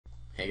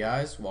Hey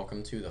guys,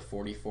 welcome to the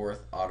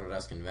 44th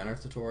Autodesk Inventor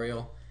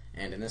tutorial,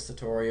 and in this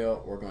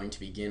tutorial we're going to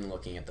begin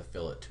looking at the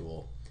Fillet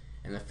tool.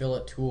 And the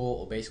Fillet tool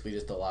will basically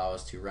just allow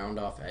us to round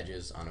off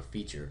edges on a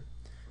feature.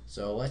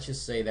 So let's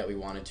just say that we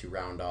wanted to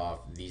round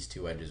off these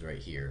two edges right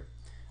here.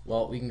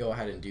 Well, we can go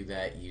ahead and do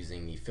that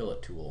using the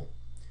Fillet tool.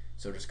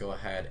 So just go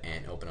ahead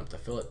and open up the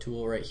Fillet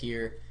tool right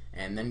here,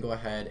 and then go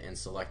ahead and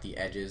select the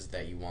edges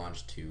that you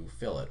want to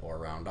fillet or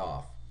round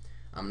off.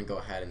 I'm going to go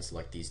ahead and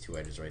select these two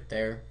edges right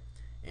there.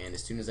 And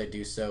as soon as I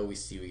do so, we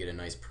get a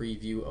nice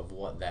preview of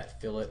what that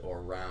fillet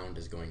or round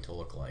is going to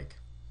look like.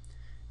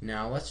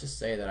 Now let's just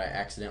say that I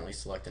accidentally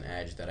select an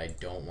edge that I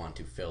don't want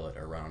to fillet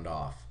or round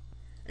off.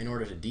 In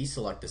order to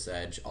deselect this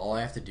edge, all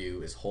I have to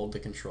do is hold the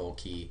control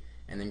key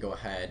and then go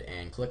ahead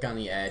and click on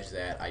the edge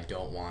that I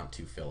don't want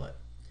to fillet.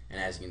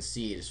 And as you can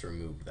see, it just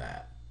removed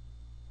that.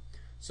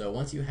 So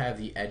once you have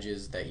the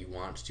edges that you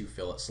want to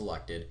fillet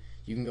selected,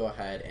 you can go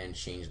ahead and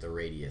change the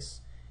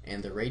radius.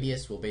 And the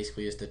radius will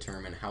basically just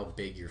determine how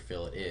big your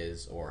fillet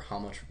is or how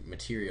much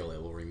material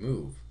it will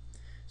remove.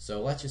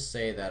 So let's just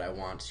say that I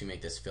want to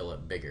make this fillet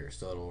bigger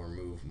so it will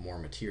remove more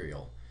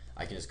material.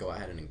 I can just go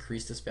ahead and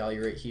increase this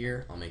value right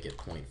here. I'll make it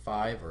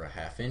 0.5 or a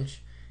 ½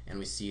 inch, and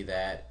we see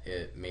that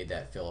it made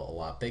that fillet a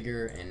lot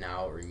bigger, and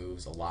now it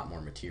removes a lot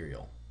more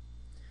material.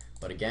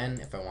 But again,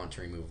 if I want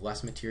to remove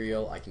less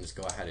material, I can just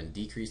go ahead and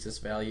decrease this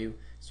value.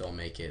 So I'll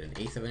make it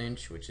 1/8 of an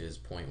inch, which is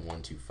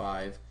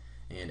 0.125.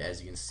 And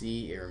as you can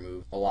see, it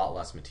removed a lot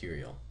less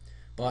material.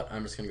 But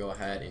I'm just going to go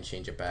ahead and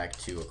change it back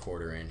to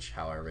 1/4 inch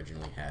how I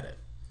originally had it.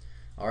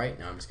 Alright,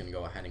 now I'm just going to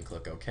go ahead and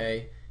click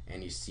OK,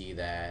 and you see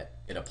that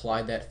it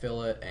applied that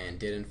fillet and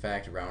did in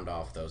fact round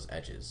off those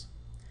edges.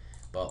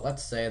 But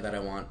let's say that I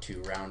want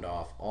to round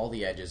off all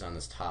the edges on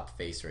this top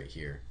face right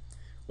here.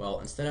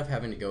 Well, instead of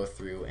having to go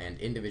through and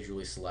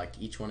individually select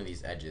each one of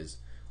these edges,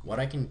 what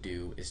I can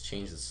do is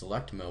change the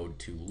select mode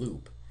to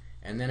loop,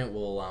 and then it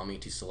will allow me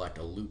to select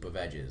a loop of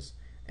edges.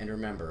 And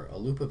remember, a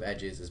loop of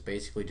edges is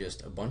basically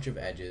just a bunch of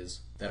edges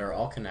that are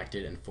all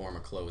connected and form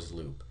a closed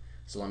loop.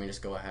 So let me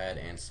just go ahead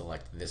and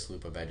select this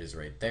loop of edges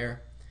right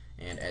there.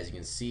 And as you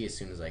can see, as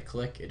soon as I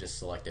click, it just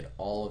selected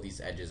all of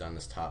these edges on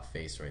this top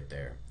face right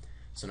there.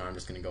 So now I'm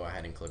just going to go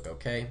ahead and click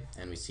OK,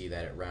 and we see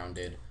that it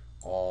rounded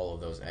all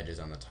of those edges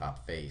on the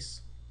top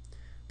face.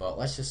 But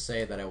let's just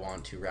say that I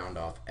want to round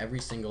off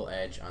every single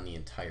edge on the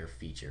entire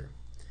feature.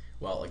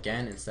 Well,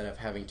 again, instead of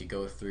having to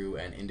go through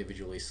and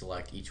individually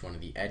select each one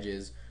of the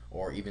edges,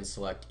 or even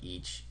select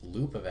each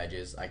loop of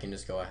edges, I can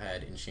just go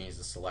ahead and change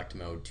the select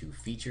mode to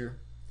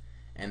feature,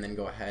 and then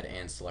go ahead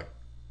and select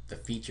the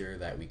feature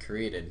that we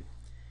created,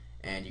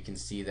 and you can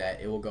see that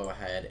it will go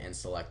ahead and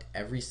select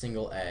every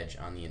single edge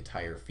on the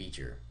entire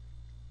feature.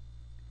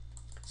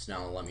 So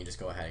now let me just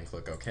go ahead and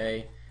click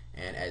OK,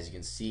 and as you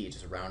can see, it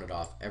just rounded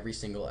off every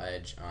single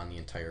edge on the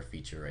entire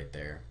feature right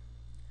there.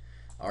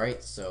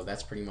 Alright, so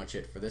that's pretty much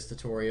it for this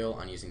tutorial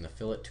on using the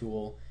Fillet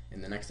tool.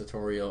 In the next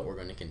tutorial, we're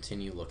going to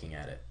continue looking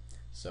at it.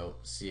 So,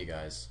 see you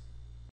guys.